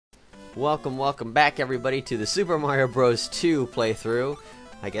Welcome back everybody to the Super Mario Bros. 2 playthrough.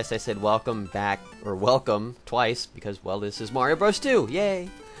 I guess I said welcome back, or welcome twice, because, well, this is Mario Bros. 2, yay!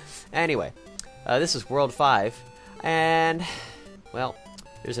 Anyway, this is World 5, and, well,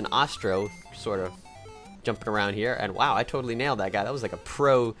 there's an Ostro sort of jumping around here, and wow, I totally nailed that guy. That was like a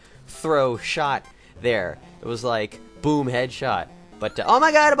pro throw shot there. It was like, boom, headshot. But, oh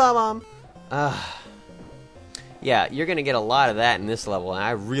my god, a bomb! Yeah, you're gonna get a lot of that in this level, and I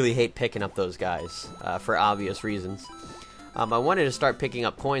really hate picking up those guys, for obvious reasons. I wanted to start picking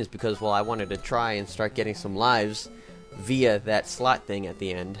up coins because, well, I wanted to try and start getting some lives via that slot thing at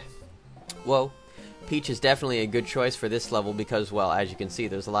the end. Whoa. Peach is definitely a good choice for this level because, well, as you can see,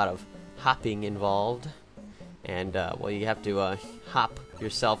 there's a lot of hopping involved. And, well, you have to, hop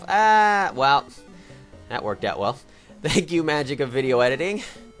yourself. Well, that worked out well. Thank you, Magic of Video Editing.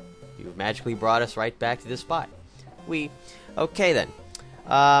 You magically brought us right back to this spot. Okay, then.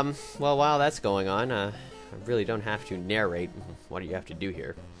 Well, while that's going on, I really don't have to narrate. What do you have to do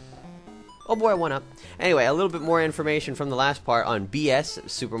here? Oh boy, I went up. Anyway, a little bit more information from the last part on BS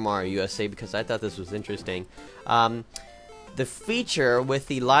Super Mario USA because I thought this was interesting. The feature with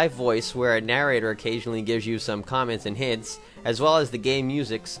the live voice where a narrator occasionally gives you some comments and hints, as well as the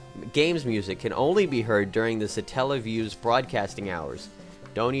game's music can only be heard during the Satellaview's broadcasting hours.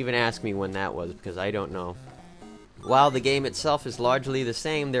 Don't even ask me when that was because I don't know. While the game itself is largely the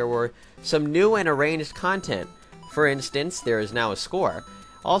same, there were some new and arranged content. For instance, there is now a score.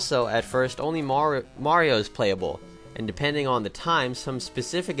 Also, at first, only Mario is playable, and depending on the time, some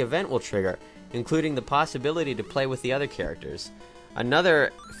specific event will trigger, including the possibility to play with the other characters.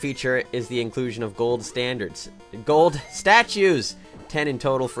 Another feature is the inclusion of gold statues, 10 in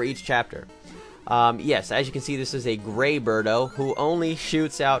total for each chapter. Yes, as you can see, this is a gray Birdo who only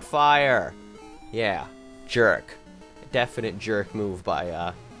shoots out fire. Yeah, jerk. Definite jerk move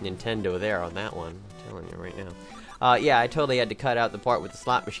by Nintendo there on that one. I'm telling you right now. Yeah, I totally had to cut out the part with the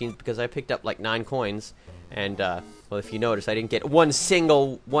slot machines because I picked up like 9 coins. And, well, if you notice, I didn't get one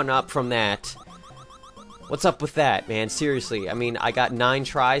single one-up from that. What's up with that, man? Seriously. I mean, I got 9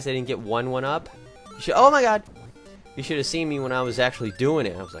 tries, I didn't get one up. Oh my god! You should have seen me when I was actually doing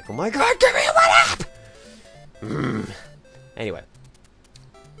it. I was like, oh my god, give me a 1-up! Anyway.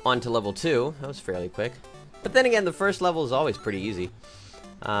 On to level 2. That was fairly quick. But then again, the first level is always pretty easy.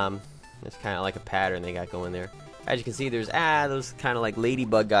 It's kind of like a pattern they got going there. As you can see, there's those kind of like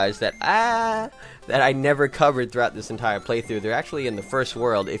ladybug guys that I never covered throughout this entire playthrough. They're actually in the first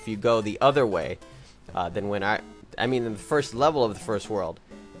world if you go the other way than when I mean in the first level of the first world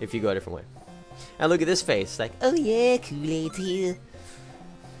if you go a different way. And look at this face, like, oh yeah, Kool-Aid's here.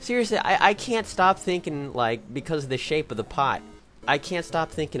 Seriously, I can't stop thinking, like, because of the shape of the pot, I can't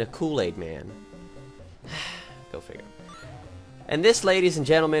stop thinking of Kool-Aid Man. Go figure. And this, ladies and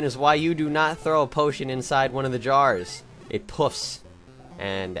gentlemen, is why you do not throw a potion inside one of the jars. It puffs.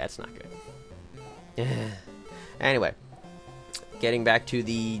 And that's not good. Anyway. Getting back to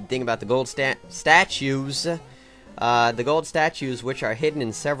the thing about the gold statues. The gold statues, which are hidden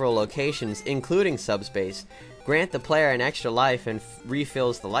in several locations, including subspace, grant the player an extra life and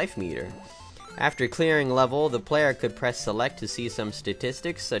refills the life meter. After clearing level, the player could press select to see some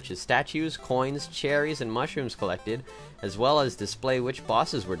statistics such as statues, coins, cherries, and mushrooms collected, as well as display which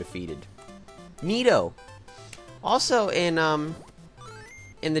bosses were defeated. Neato! Also in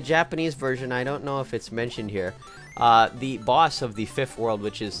the Japanese version, I don't know if it's mentioned here, the boss of the 5th world,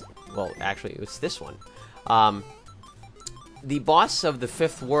 which is, well, actually, it's this one. The boss of the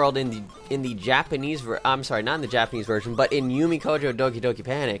 5th world in the Japanese I'm sorry, not in the Japanese version, but in Yume Kojo Doki Doki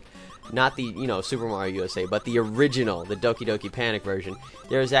Panic, not the, you know, Super Mario USA, but the original, the Doki Doki Panic version,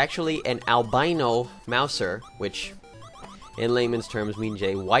 there's actually an albino mouser, which in layman's terms means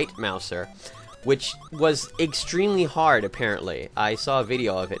a white mouser, which was extremely hard, apparently. I saw a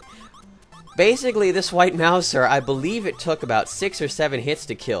video of it. Basically, this white mouser, I believe it took about 6 or 7 hits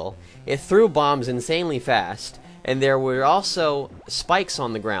to kill. It threw bombs insanely fast, and there were also spikes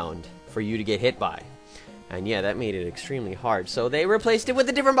on the ground for you to get hit by. And yeah, that made it extremely hard. So they replaced it with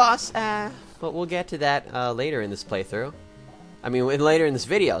a different boss. But we'll get to that later in this playthrough. I mean, later in this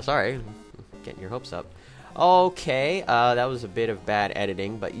video. Sorry. Getting your hopes up. Okay, that was a bit of bad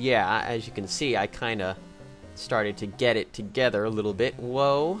editing. But yeah, as you can see, I kind of started to get it together a little bit.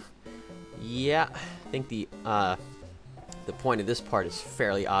 Whoa. Yeah, I think the point of this part is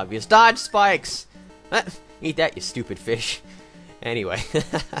fairly obvious. Dodge spikes! Eat that, you stupid fish. Anyway.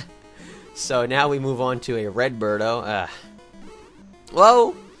 So now we move on to a red Birdo.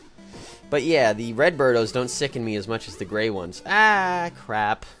 Whoa! But yeah, the red Birdos don't sicken me as much as the gray ones.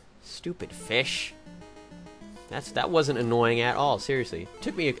 Crap. Stupid fish. That wasn't annoying at all, seriously. It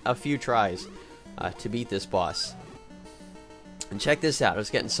took me a few tries to beat this boss. And check this out, I was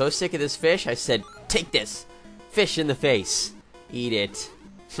getting so sick of this fish, I said, take this! Fish in the face! Eat it.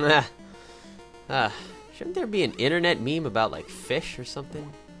 Shouldn't there be an internet meme about, like, fish or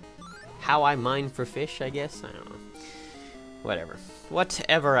something? How I mine for fish, I guess? I don't know. Whatever.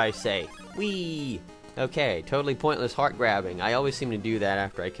 Whatever I say. Whee! Okay, totally pointless heart grabbing. I always seem to do that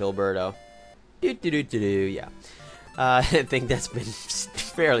after I kill Birdo. Yeah. I think that's been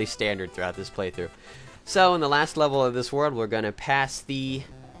fairly standard throughout this playthrough. So, in the last level of this world, we're gonna pass the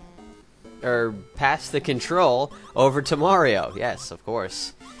control over to Mario. Yes, of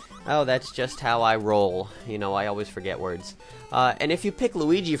course. Oh, that's just how I roll. You know, I always forget words. And if you pick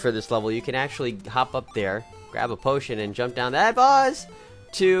Luigi for this level, you can actually hop up there, grab a potion, and jump down that boss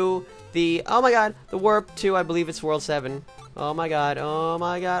to the, oh my god, the warp to, I believe it's World 7. Oh my god, oh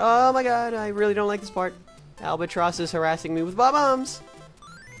my god, oh my god, I really don't like this part. Albatross is harassing me with bombs.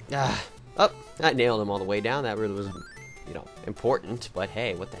 Oh, I nailed him all the way down. That really wasn't, you know, important, but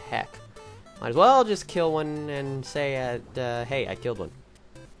hey, what the heck. Might as well just kill one and say, hey, I killed one.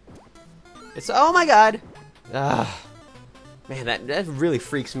 It's, oh my god! Man, that really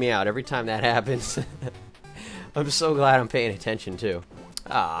freaks me out every time that happens. I'm so glad I'm paying attention, too.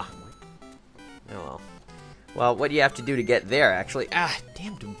 Oh well. Well, what you have to do to get there, actually,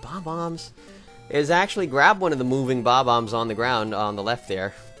 damn, bombs, is actually grab one of the moving bombs on the ground on the left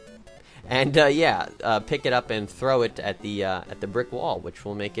there. And, pick it up and throw it at the brick wall, which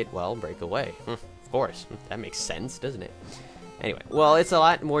will make it, well, break away. Of course. That makes sense, doesn't it? Anyway, well, it's a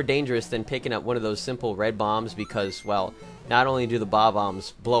lot more dangerous than picking up one of those simple red bombs because, well, not only do the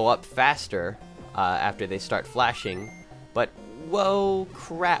bombs blow up faster after they start flashing, but, whoa,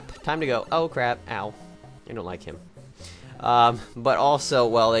 crap. Time to go. Oh, crap. Ow. I don't like him. But also,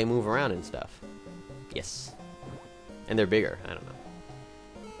 well, they move around and stuff. Yes. And they're bigger. I don't know.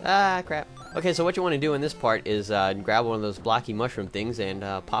 Crap. Okay, so what you want to do in this part is grab one of those blocky mushroom things and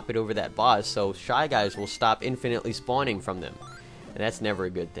pop it over that boss so Shy Guys will stop infinitely spawning from them. And that's never a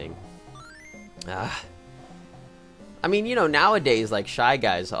good thing. I mean, you know, nowadays, like, Shy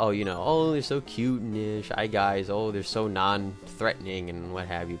Guys, oh, you know, oh, they're so cute, and Shy Guys, oh, they're so non-threatening and what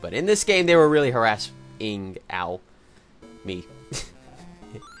have you. But in this game, they were really harassing, me.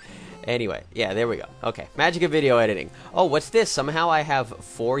 Anyway, yeah, there we go. Okay, magic of video editing. Oh, what's this? Somehow I have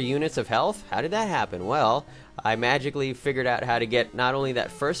 4 units of health? How did that happen? Well, I magically figured out how to get not only that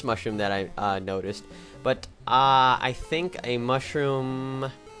first mushroom that I noticed, but I think a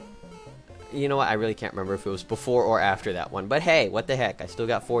mushroom... You know what? I really can't remember if it was before or after that one. But hey, what the heck? I still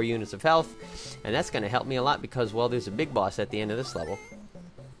got 4 units of health, and that's going to help me a lot because, well, there's a big boss at the end of this level.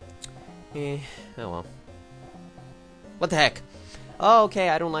 Oh well. What the heck? Oh, okay,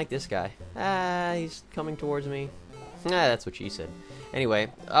 I don't like this guy. He's coming towards me. That's what she said.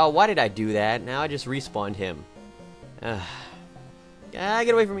 Anyway, oh, why did I do that? Now I just respawned him. Get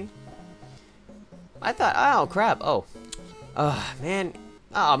away from me. I thought, oh, crap. Oh, man.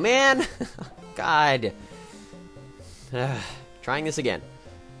 Oh, man. God. Trying this again.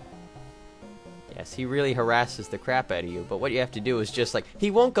 Yes, he really harasses the crap out of you, but what you have to do is just, like,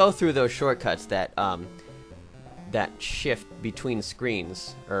 he won't go through those shortcuts that, that shift between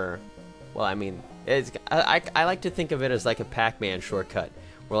screens, or, well, I mean, I like to think of it as like a Pac-Man shortcut,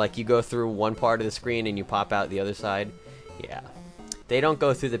 where like you go through one part of the screen and you pop out the other side. Yeah, they don't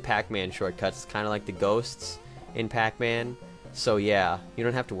go through the Pac-Man shortcuts, kind of like the ghosts in Pac-Man. So yeah, you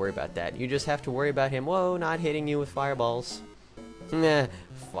don't have to worry about that. You just have to worry about him, whoa, not hitting you with fireballs.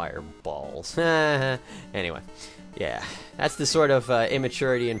 Fireballs. Anyway. Yeah, that's the sort of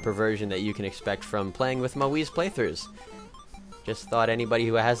immaturity and perversion that you can expect from playing with Moe's playthroughs. Just thought anybody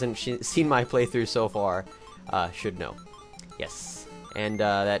who hasn't seen my playthrough so far should know. Yes, and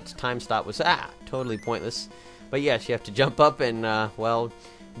that time stop was totally pointless. But yes, you have to jump up and, well,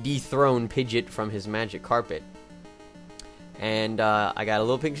 dethrone Pidgeot from his magic carpet. And I got a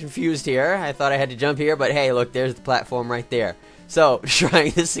little bit confused here. I thought I had to jump here, but hey, look, there's the platform right there. So,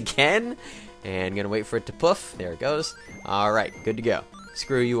 trying this again. And gonna wait for it to poof. There it goes. Alright, good to go.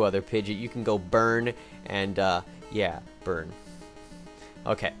 Screw you, other Pidgeot. You can go burn and, yeah, burn.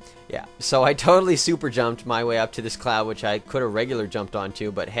 Okay, yeah. So I totally super jumped my way up to this cloud, which I could have regular jumped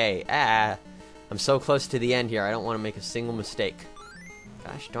onto, but hey, I'm so close to the end here, I don't want to make a single mistake.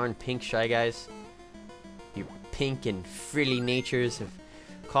 Gosh darn pink Shy Guys. Your pink and frilly natures have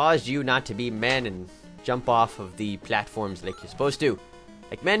caused you not to be men and jump off of the platforms like you're supposed to.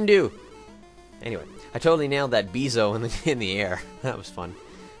 Like men do. Anyway, I totally nailed that Bezo in the air. That was fun.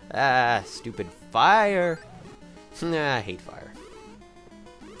 Stupid fire. I hate fire.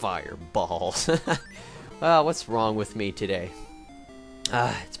 Fireballs. Well, what's wrong with me today?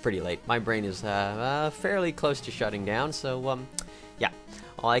 It's pretty late. My brain is fairly close to shutting down, so yeah.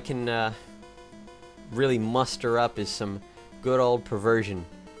 All I can really muster up is some good old perversion.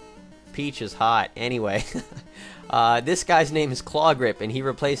 Peach is hot. Anyway, this guy's name is Claw Grip, and he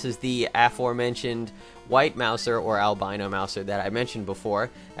replaces the aforementioned White Mouser or Albino Mouser that I mentioned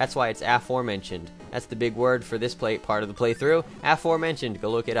before. That's why it's aforementioned. That's the big word for this part of the playthrough. Aforementioned. Go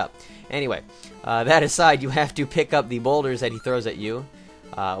look it up. Anyway, that aside, you have to pick up the boulders that he throws at you,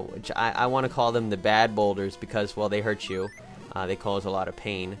 which I want to call them the bad boulders because, well, they hurt you. They cause a lot of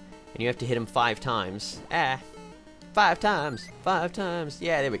pain. And you have to hit them 5 times. 5 times. 5 times.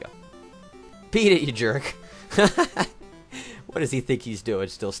 Yeah, there we go. Beat it, you jerk. What does he think he's doing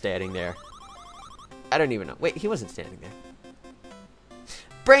still standing there? I don't even know. Wait, he wasn't standing there.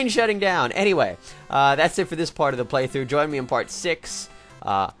 Brain shutting down. Anyway, that's it for this part of the playthrough. Join me in part 6.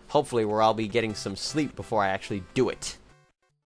 Hopefully where I'll be getting some sleep before I actually do it.